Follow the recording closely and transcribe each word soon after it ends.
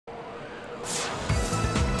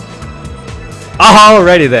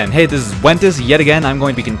Alrighty then, hey, this is Wentus. Yet again, I'm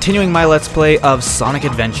going to be continuing my Let's Play of Sonic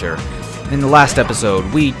Adventure. In the last episode,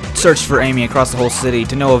 we searched for Amy across the whole city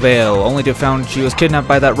to no avail, only to have found she was kidnapped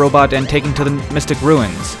by that robot and taken to the Mystic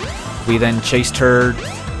Ruins. We then chased her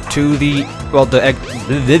to the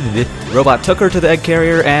robot took her to the egg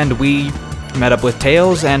carrier, and we met up with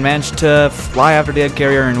Tails and managed to fly after the egg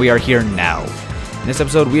carrier, and we are here now. In this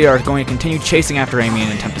episode, we are going to continue chasing after Amy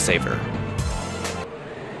and attempt to save her.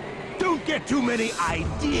 Don't get too many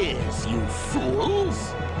ideas, you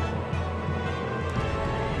fools!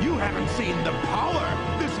 You haven't seen the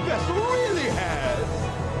power this vessel really has!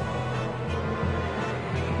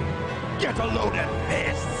 Get a load of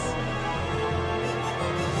this!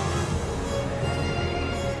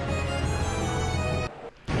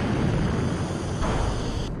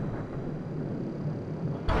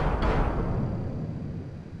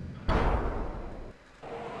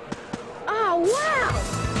 Oh, wow!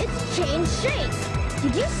 It's changed shape!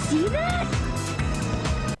 Did you see that?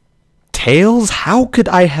 Tails? How could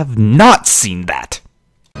I have not seen that?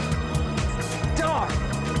 Darn!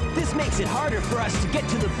 This makes it harder for us to get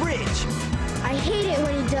to the bridge. I hate it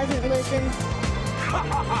when he doesn't listen.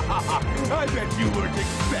 I bet you weren't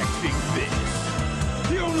expecting this.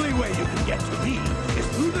 The only way you can get to me is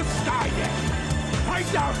through the sky deck.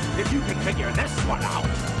 Find out if you can figure this one out.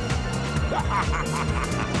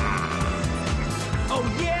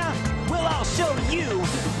 Oh yeah? Well, I'll show you.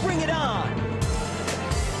 Bring it on.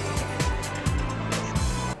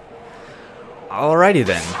 Alrighty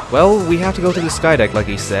then. Well, we have to go to the sky deck like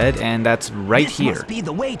he said, and that's right This here. must be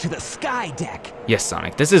the way to the sky deck. Yes,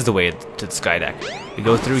 Sonic, this is the way to the sky deck. We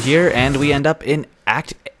go through here, and we end up in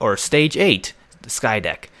Stage 8, the sky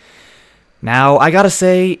deck. Now, I gotta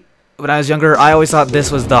say, when I was younger, I always thought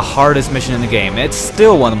this was the hardest mission in the game. It's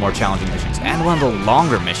still one of the more challenging missions, and one of the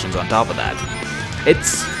longer missions on top of that.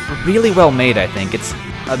 It's really well made, I think. It's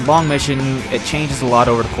a long mission, it changes a lot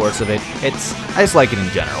over the course of it. I just like it in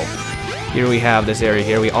general. Here we have this area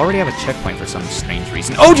here. We already have a checkpoint for some strange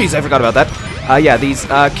reason. Oh jeez, I forgot about that. Yeah, these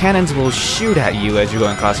cannons will shoot at you as you're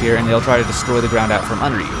going across here, and they'll try to destroy the ground out from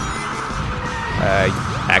under you.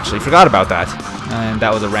 Actually forgot about that. And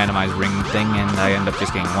that was a randomized ring thing, and I end up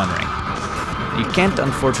just getting one ring. You can't,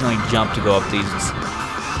 unfortunately, jump to go up these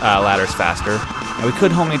ladders faster. And we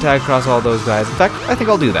could homing attack across all those guys. In fact, I think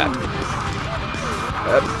I'll do that.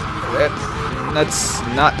 Let's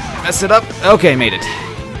not mess it up. Okay, made it.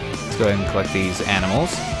 Let's go ahead and collect these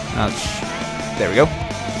animals. There we go.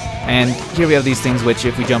 And here we have these things which,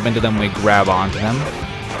 if we jump into them, we grab onto them.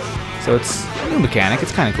 So it's a new mechanic.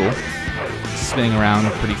 It's kind of cool. Spinning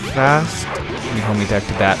around pretty fast. We home attack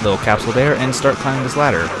to that little capsule there and start climbing this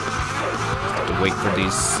ladder. Have to wait for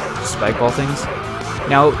these spike ball things.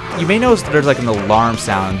 Now, you may notice that there's like an alarm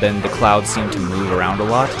sound, then the clouds seem to move around a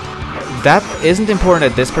lot. That isn't important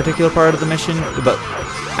at this particular part of the mission, but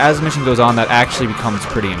as the mission goes on, that actually becomes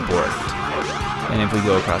pretty important. And if we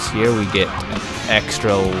go across here, we get an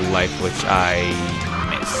extra life, which I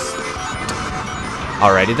missed.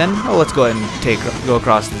 Alrighty then, well, let's go ahead and go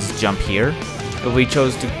across this jump here. If we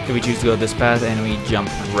choose to go this path and we jump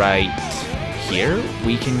right here,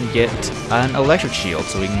 we can get an electric shield,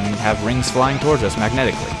 so we can have rings flying towards us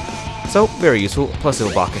magnetically. So, very useful, plus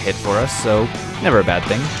it'll block a hit for us, so never a bad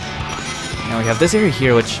thing. Now we have this area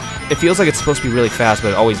here, which it feels like it's supposed to be really fast,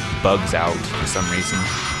 but it always bugs out for some reason.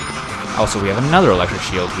 Also, we have another electric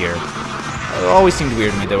shield here. It always seemed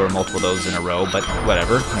weird to me there were multiple of those in a row, but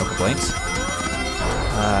whatever, no complaints.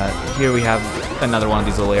 Here we have another one of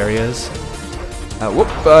these little areas. Whoop,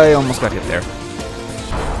 I almost got hit there.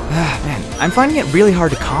 Man, I'm finding it really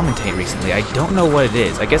hard to commentate recently. I don't know what it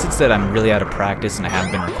is. I guess it's that I'm really out of practice and I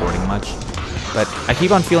haven't been recording much. But I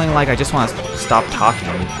keep on feeling like I just want to stop talking,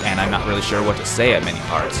 and I'm not really sure what to say at many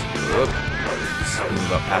parts. Whoop. Let's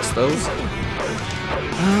move up past those.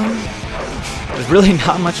 There's really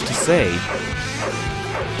not much to say.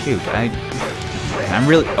 Shoot, I'm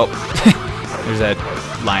really... Oh, there's that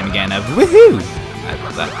line again of woohoo!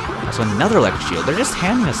 Also another electric shield. They're just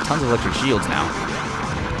handing us tons of electric shields now.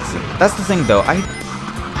 So that's the thing, though. I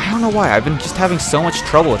don't know why. I've been just having so much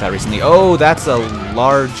trouble with that recently. Oh, that's a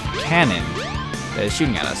large cannon that is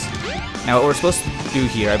shooting at us. Now, what we're supposed to do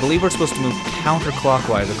here, I believe we're supposed to move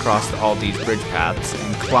counterclockwise across all these bridge paths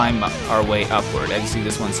and climb our way upward. As you see,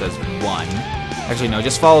 this one says 1. Actually, no,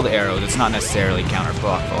 just follow the arrows. It's not necessarily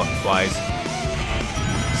counterclockwise.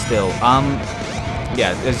 Still,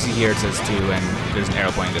 yeah, as you see here, it says 2, and there's an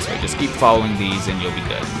arrow pointing this way. Just keep following these, and you'll be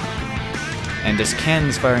good. And this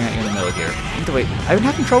cannon's firing at you in the middle here. Either way, I've been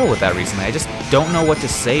having trouble with that recently. I just don't know what to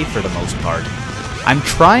say for the most part. I'm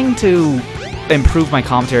trying to improve my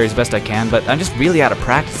commentary as best I can, but I'm just really out of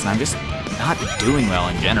practice, and not doing well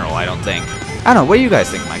in general, I don't think. I don't know, what do you guys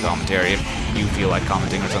think of my commentary, if you feel like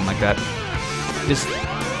commenting or something like that? Just,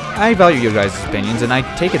 I value your guys' opinions, and I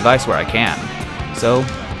take advice where I can. So,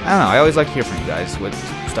 I don't know, I always like to hear from you guys with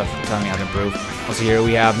stuff telling me how to improve. Also here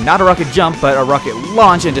we have not a rocket jump, but a rocket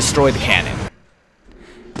launch and destroy the cannon.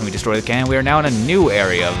 When we destroy the cannon, we are now in a new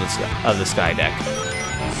area of the sky deck.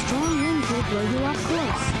 Strong wind will blow you off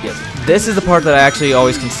course. Yes, this is the part that I actually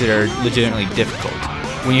always consider legitimately difficult.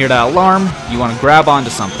 When you hear that alarm, you want to grab onto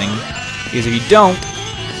something, because if you don't,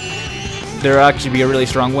 there will actually be a really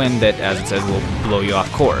strong wind that, as it says, will blow you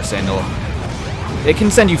off course, and it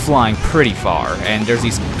can send you flying pretty far. And there's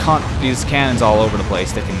these cannons all over the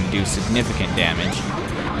place that can do significant damage.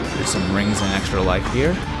 There's some rings and extra life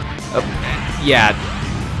here. Yeah,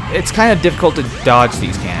 it's kind of difficult to dodge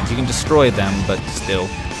these cannons. You can destroy them, but still.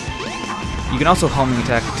 You can also homing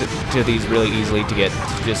attack to these really easily to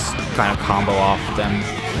just kind of combo off them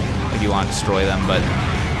if you want to destroy them, but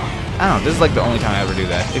I don't know, this is like the only time I ever do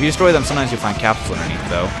that. If you destroy them, sometimes you'll find capsules underneath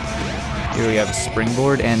though. Here we have a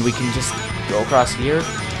springboard, and we can just go across here,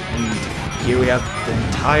 and here we have the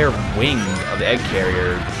entire wing of the egg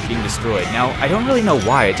carrier being destroyed. Now, I don't really know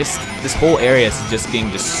why, this whole area is just being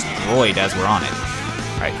destroyed as we're on it.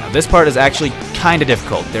 Alright, now this part is actually kind of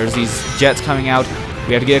difficult. There's these jets coming out.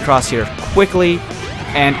 We have to get across here quickly,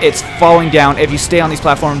 and it's falling down. If you stay on these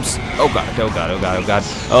platforms, oh god, oh god, oh god, oh god,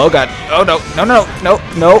 oh god, oh no, no, no, no,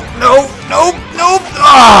 no, no, no, no,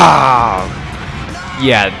 ah!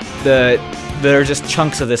 Yeah, there are just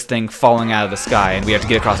chunks of this thing falling out of the sky, and we have to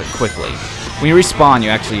get across it quickly. When you respawn, you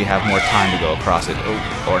actually have more time to go across it,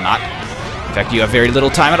 or not. In fact, you have very little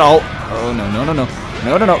time at all. Oh no, no, no, no,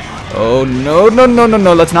 no, no, no. Oh no, no, no, no,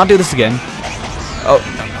 no. Let's not do this again. Oh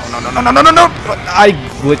no, no, no, no, no, no, no, no. I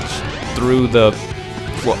glitched through the.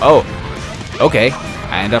 Oh, okay.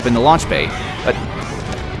 I end up in the launch bay. But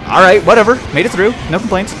all right, whatever. Made it through. No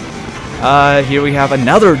complaints. Here we have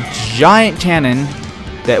another giant cannon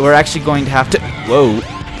that we're actually going to have to. Whoa!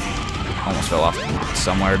 Almost fell off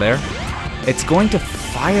somewhere there. It's going to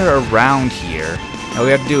fire around here. All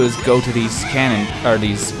we have to do is go to these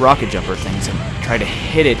these rocket jumper things and try to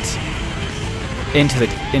hit it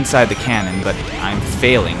inside the cannon, but I'm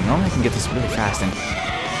failing. Normally I can get this really fast, and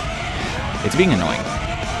it's being annoying.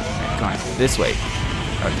 Alright, come on, this way.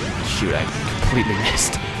 Oh, shoot, I completely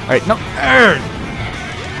missed. Alright, no.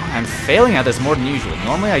 I'm failing at this more than usual.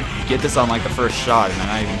 Normally I get this on like the first shot, and I'm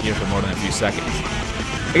not even here for more than a few seconds.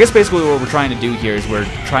 I guess basically what we're trying to do here is we're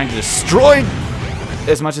trying to destroy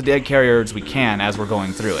as much of the egg carrier as we can as we're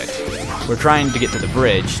going through it. We're trying to get to the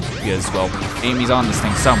bridge because, well, Amy's on this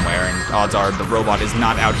thing somewhere, and odds are the robot is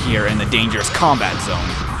not out here in the dangerous combat zone.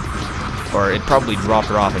 Or it probably dropped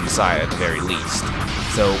her off inside at the very least.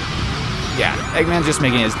 So, yeah, Eggman's just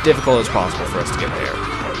making it as difficult as possible for us to get there.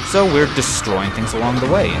 So we're destroying things along the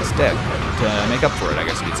way instead, to make up for it, I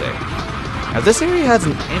guess you could say. Now this area has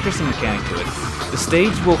an interesting mechanic to it. The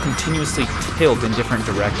stage will continuously tilt in different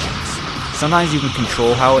directions. Sometimes you can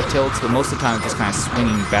control how it tilts, but most of the time it's just kind of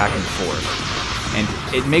swinging back and forth. And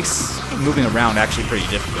it makes moving around actually pretty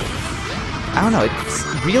difficult. I don't know, it's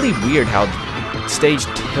really weird how stage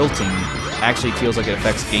tilting actually feels like it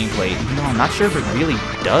affects gameplay, even though I'm not sure if it really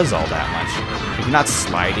does all that much. If you're not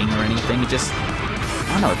sliding or anything, it just,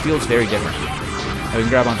 I don't know, it feels very different. Now we can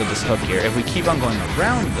grab onto this hook here. If we keep on going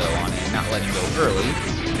around, though, on it and not letting go early,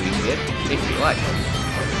 we can get a free life.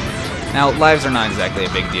 Now, lives are not exactly a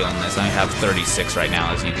big deal in this. I have 36 right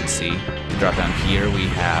now, as you can see. Drop down here, we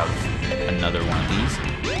have another one of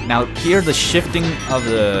these. Now, here, the shifting of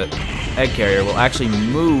the egg carrier will actually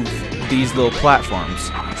move these little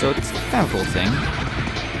platforms. So it's kind of a cool thing.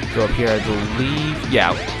 Go up here, I believe.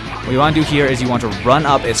 Yeah, what you want to do here is you want to run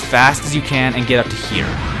up as fast as you can and get up to here.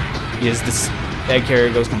 Because this egg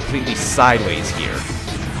carrier goes completely sideways here.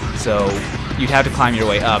 So you'd have to climb your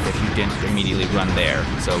way up if you didn't immediately run there.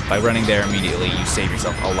 So by running there immediately, you save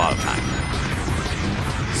yourself a lot of time.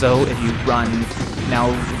 So if you run, now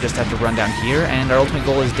we just have to run down here, and our ultimate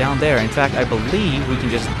goal is down there. In fact, I believe we can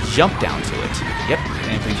just jump down to it. Yep,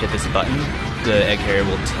 and if we hit this button, the egg carrier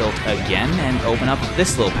will tilt again and open up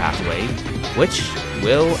this little pathway, which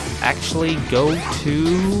will actually go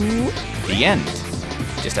to the end,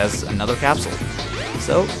 just as another capsule.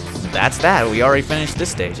 So that's that. We already finished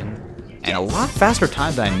this stage, and a lot faster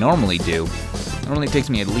time than I normally do. Normally it takes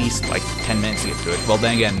me at least like 10 minutes to get to it. Well,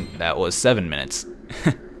 then again, that was 7 minutes.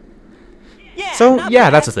 So yeah,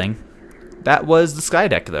 that's the thing. That was the Sky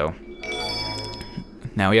Deck, though.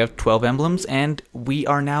 Now we have 12 emblems, and we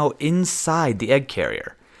are now inside the egg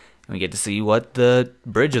carrier. And we get to see what the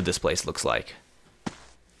bridge of this place looks like.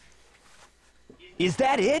 Is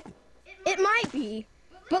that it? It might be.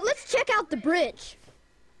 But let's check out the bridge.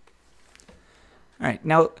 Alright,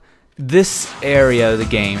 now this area of the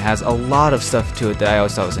game has a lot of stuff to it that I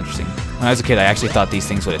always thought was interesting. When I was a kid, I actually thought these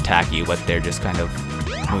things would attack you, but they're just kind of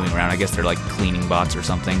moving around. I guess they're like cleaning bots or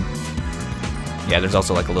something. Yeah, there's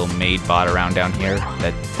also like a little maid bot around down here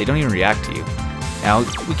that they don't even react to you. Now,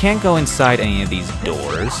 we can't go inside any of these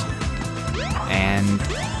doors. And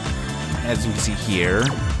as you can see here,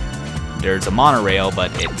 there's a monorail,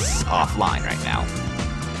 but it's offline right now.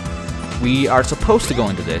 We are supposed to go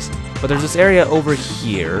into this, but there's this area over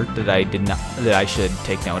here that I should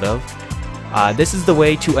take note of. This is the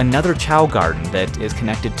way to another Chao Garden that is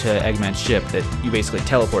connected to Eggman's ship that you basically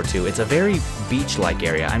teleport to. It's a very beach-like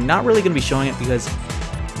area. I'm not really going to be showing it because,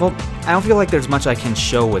 well, I don't feel like there's much I can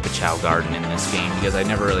show with the Chao Garden in this game because I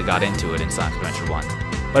never really got into it in Sonic Adventure 1.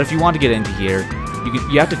 But if you want to get into here,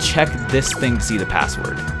 you have to check this thing to see the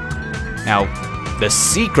password. Now, the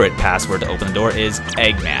secret password to open the door is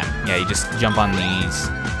Eggman. Yeah, you just jump on these,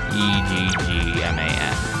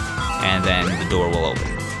 E-G-G-M-A-N, and then the door will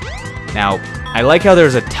open. Now, I like how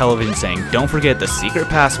there's a television saying, don't forget the secret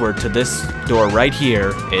password to this door right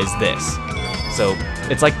here is this. So,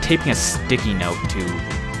 it's like taping a sticky note to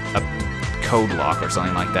a code lock or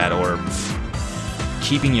something like that, or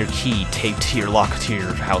keeping your key taped to your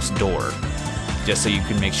house door, just so you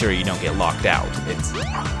can make sure you don't get locked out.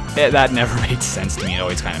 That never made sense to me. It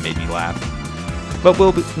always kind of made me laugh. But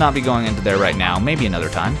we'll not be going into there right now. Maybe another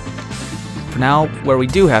time. For now, where we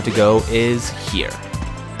do have to go is here.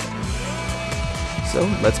 So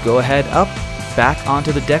let's go ahead up, back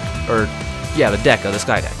onto the deck, or yeah, the deck of the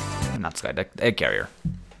Sky Deck. Not Sky Deck, the Egg Carrier.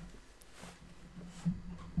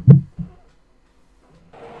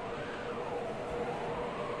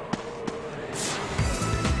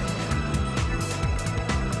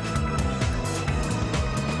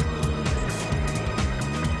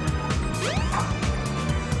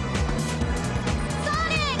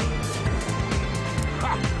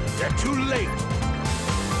 They're too late.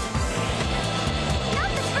 Not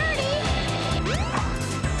the birdie!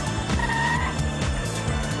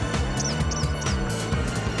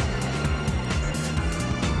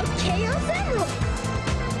 A Chaos Emerald!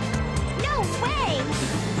 No way!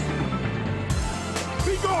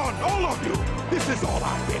 Be gone, all of you! This is all I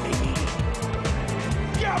really need.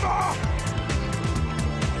 Gamma!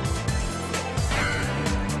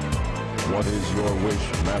 What is your wish,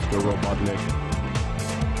 Master Robotnik?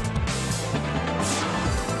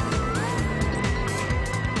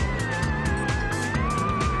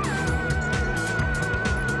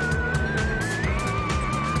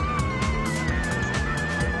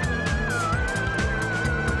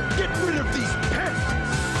 Get rid of these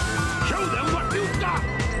pests! Show them what you've got!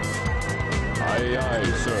 Aye,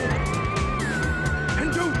 aye, sir.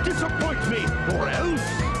 And don't disappoint me, or else...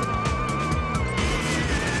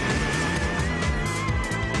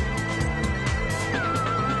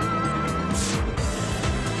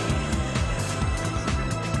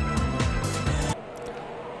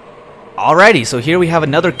 Alrighty, so here we have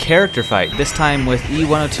another character fight, this time with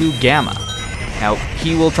E102 Gamma. Now,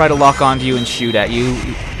 he will try to lock onto you and shoot at you,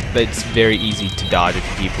 but it's very easy to dodge if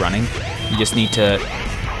you keep running. You just need to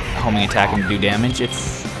homing attack and do damage.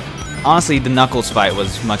 Honestly, the Knuckles fight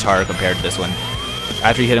was much harder compared to this one.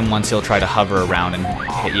 After you hit him once, he'll try to hover around and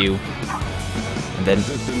hit you. And then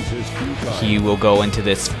he will go into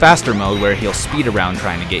this faster mode where he'll speed around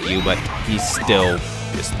trying to get you, but he's still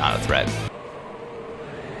just not a threat.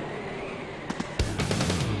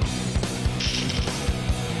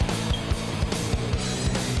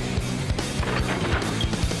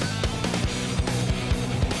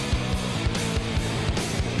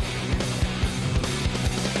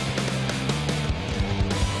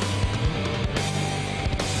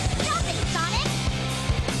 Stop it, Sonic!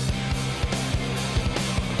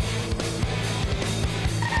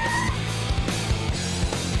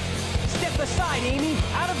 Step aside, Amy!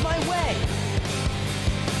 Out of my way!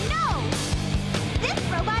 No! This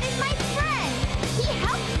robot is my friend! He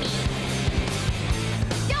helped me!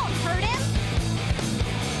 Don't hurt him!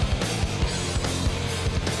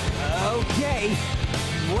 Okay,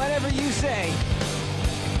 whatever you say.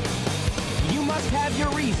 You must have your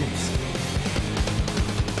reasons.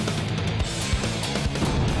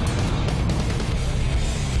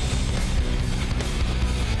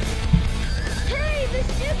 Hey, this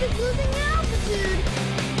ship is losing altitude!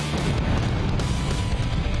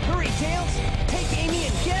 Hurry, Tails! Take Amy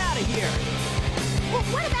and get out of here! Well,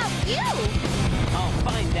 what about you? I'll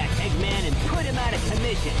find that Eggman and put him out of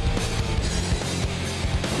commission.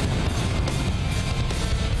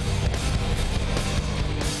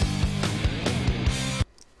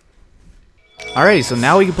 Alrighty, so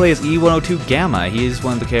now we can play as E102 Gamma. He is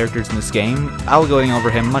one of the characters in this game. I'll be going over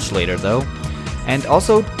him much later, though. And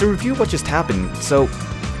also, to review what just happened, so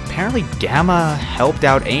apparently Gamma helped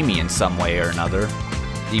out Amy in some way or another,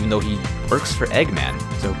 even though he works for Eggman,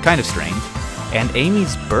 so kind of strange. And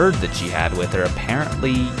Amy's bird that she had with her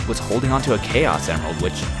apparently was holding onto a Chaos Emerald,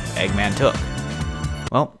 which Eggman took.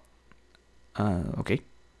 Well, okay.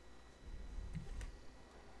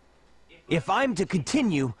 If I'm to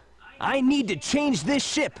continue, I need to change this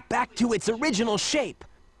ship back to its original shape.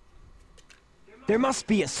 There must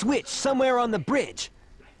be a switch somewhere on the bridge.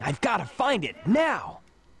 I've got to find it now.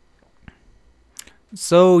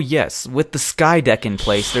 So yes, with the sky deck in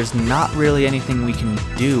place, there's not really anything we can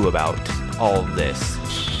do about all of this.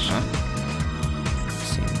 Huh?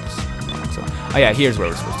 Seems wrong. So, oh yeah, here's where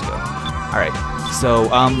we're supposed to go. Alright, so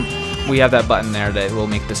we have that button there that will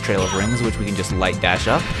make this trail of rings, which we can just light dash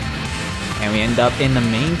up. And we end up in the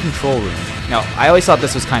main control room. Now, I always thought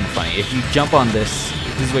this was kind of funny. If you jump on this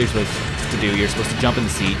is what you're supposed to do. You're supposed to jump in the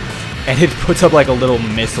seat, and it puts up like a little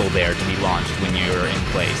missile there to be launched when you're in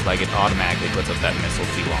place. Like, it automatically puts up that missile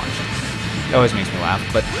to be launched. It always makes me laugh.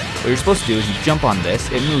 But what you're supposed to do is you jump on this,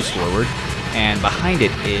 it moves forward, and behind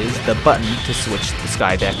it is the button to switch the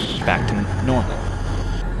sky deck back to normal.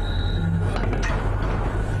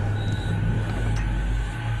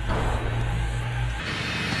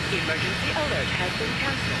 Emergency alert has been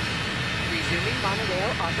cancelled. Resuming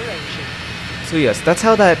monorail operation. So yes, that's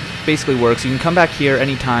how that basically works. You can come back here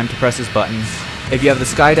anytime to press this button. If you have the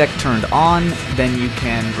sky deck turned on, then you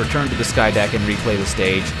can return to the sky deck and replay the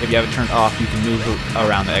stage. If you have it turned off, you can move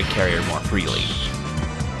around the egg carrier more freely.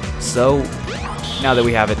 So, now that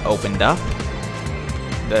we have it opened up,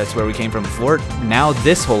 that's where we came from before, now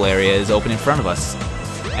this whole area is open in front of us.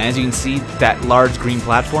 And as you can see, that large green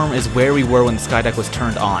platform is where we were when the sky deck was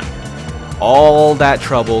turned on. All that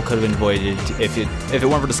trouble could have been avoided if it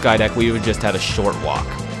weren't for the sky deck. We would just have a short walk.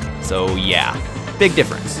 So yeah, big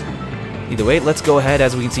difference. Either way, let's go ahead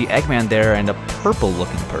as we can see Eggman there and a purple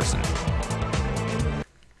looking person.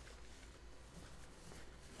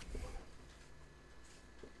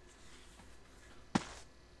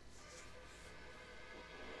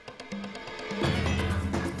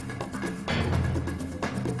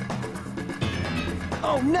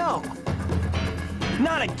 Oh no!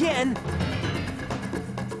 Not again!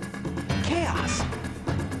 Chaos!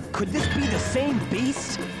 Could this be the same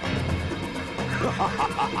beast?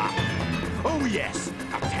 Oh yes!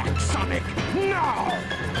 Attack Sonic now!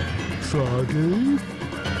 Soggy?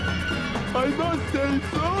 I must say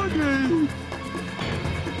Soggy!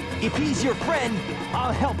 If he's your friend,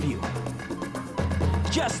 I'll help you.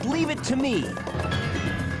 Just leave it to me.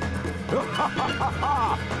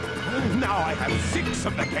 Now I have 6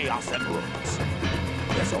 of the Chaos Emeralds.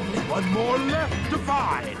 There's only one more left to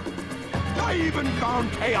find. I even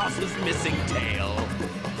found Chaos's missing tail.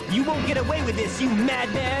 You won't get away with this, you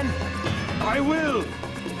madman! I will!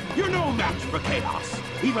 You're no match for Chaos,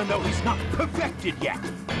 even though he's not perfected yet.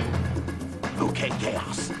 Okay,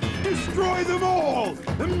 Chaos, destroy them all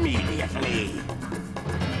immediately!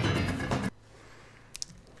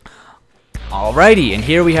 Alrighty, and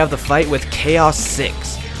here we have the fight with Chaos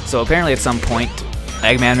 6. So apparently at some point,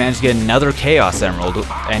 Eggman managed to get another Chaos Emerald,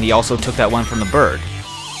 and he also took that one from the bird.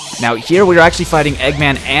 Now here we're actually fighting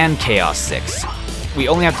Eggman and Chaos 6. We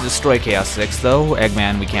only have to destroy Chaos 6 though.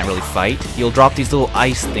 Eggman we can't really fight. He'll drop these little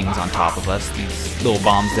ice things on top of us, these little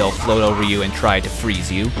bombs. They'll float over you and try to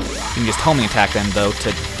freeze you. You can just homing attack them though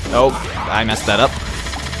to... Oh, I messed that up.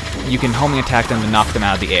 You can homing attack them to knock them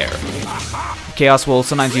out of the air. Chaos will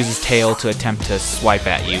sometimes use his tail to attempt to swipe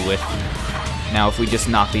at you with... Now if we just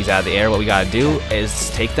knock these out of the air, what we gotta do is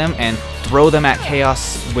take them and throw them at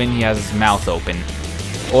Chaos when he has his mouth open.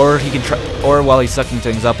 Or he can or while he's sucking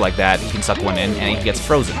things up like that, he can suck one in and he gets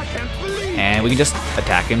frozen. And we can just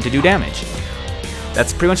attack him to do damage.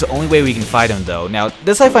 That's pretty much the only way we can fight him though. Now,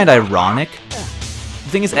 this I find ironic. The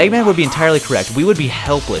thing is, Eggman would be entirely correct. We would be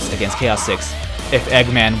helpless against Chaos 6 if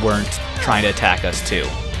Eggman weren't trying to attack us too.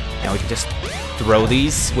 Now we can just throw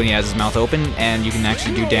these when he has his mouth open, and you can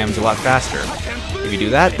actually do damage a lot faster. If you do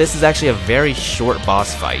that, this is actually a very short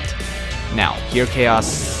boss fight. Now, here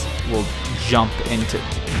Chaos will jump into...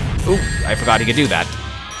 Ooh, I forgot he could do that.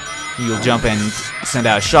 You'll jump and send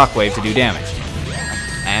out a shockwave to do damage.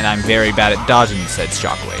 And I'm very bad at dodging said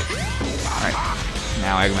shockwave. Alright,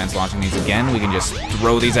 now Eggman's launching these again. We can just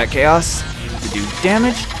throw these at Chaos to do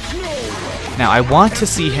damage. Now, I want to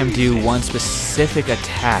see him do one specific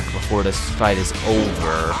attack before this fight is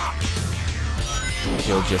over.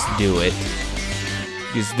 He'll just do it.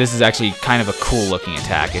 Because this is actually kind of a cool looking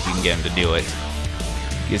attack if you can get him to do it.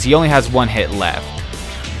 Because he only has one hit left.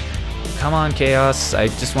 Come on, Chaos. I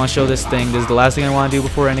just want to show this thing. This is the last thing I want to do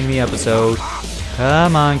before ending the episode.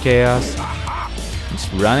 Come on, Chaos. I'm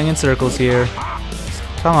just running in circles here.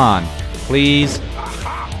 Come on. Please.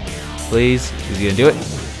 Please. Is he going to do it?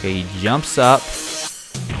 Okay, he jumps up.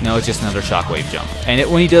 No, it's just another shockwave jump. And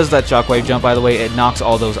when he does that shockwave jump, by the way, it knocks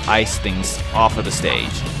all those ice things off of the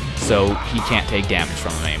stage. So he can't take damage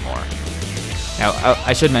from them anymore. Now,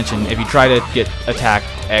 I should mention, if you try to get attacked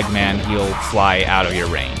Eggman, he'll fly out of your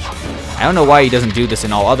range. I don't know why he doesn't do this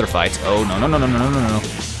in all other fights. Oh, no, no, no, no, no, no, no, no.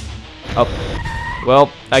 Oh.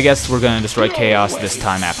 Well, I guess we're going to destroy Chaos this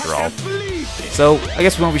time after all. So, I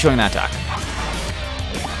guess we won't be showing that attack.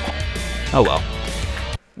 Oh well.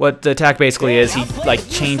 What the attack basically is, he like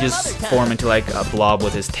changes form into like a blob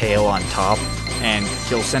with his tail on top, and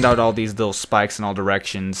he'll send out all these little spikes in all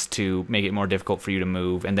directions to make it more difficult for you to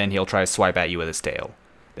move, and then he'll try to swipe at you with his tail.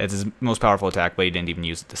 That's his most powerful attack, but he didn't even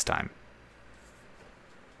use it this time.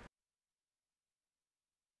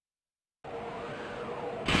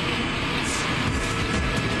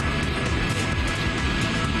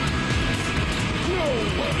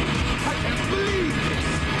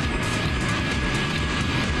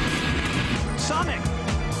 Sonic!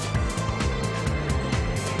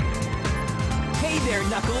 Hey there,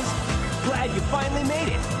 Knuckles. Glad you finally made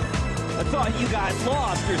it. I thought you got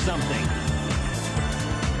lost or something.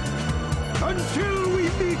 Until we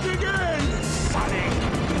meet again, Sonic!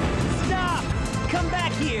 Stop! Come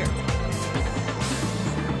back here!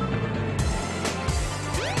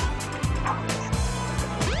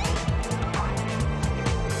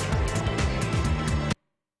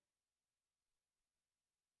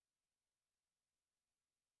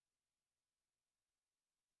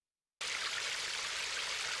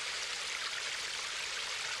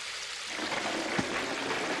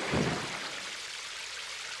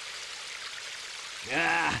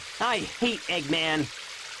 I hate Eggman.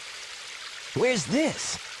 Where's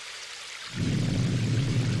this?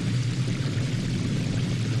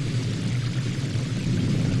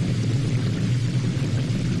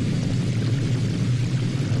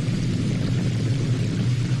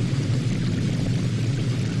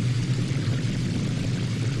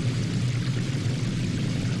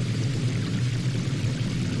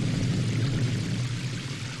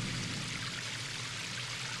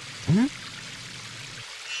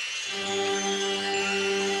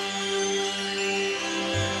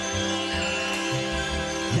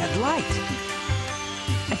 That light.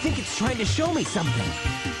 I think it's trying to show me something.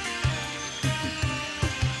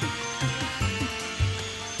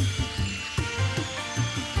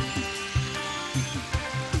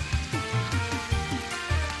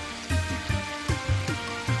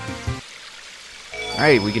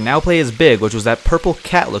 Alright, we can now play as Big, which was that purple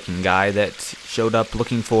cat-looking guy that showed up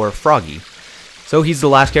looking for Froggy. So he's the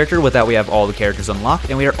last character. With that, we have all the characters unlocked,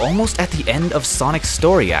 and we are almost at the end of Sonic's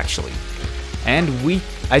story, actually. And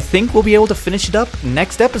I think we'll be able to finish it up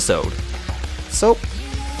next episode. So,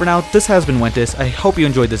 for now, this has been Wentus. I hope you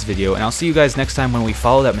enjoyed this video, and I'll see you guys next time when we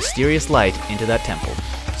follow that mysterious light into that temple.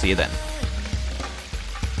 See you then.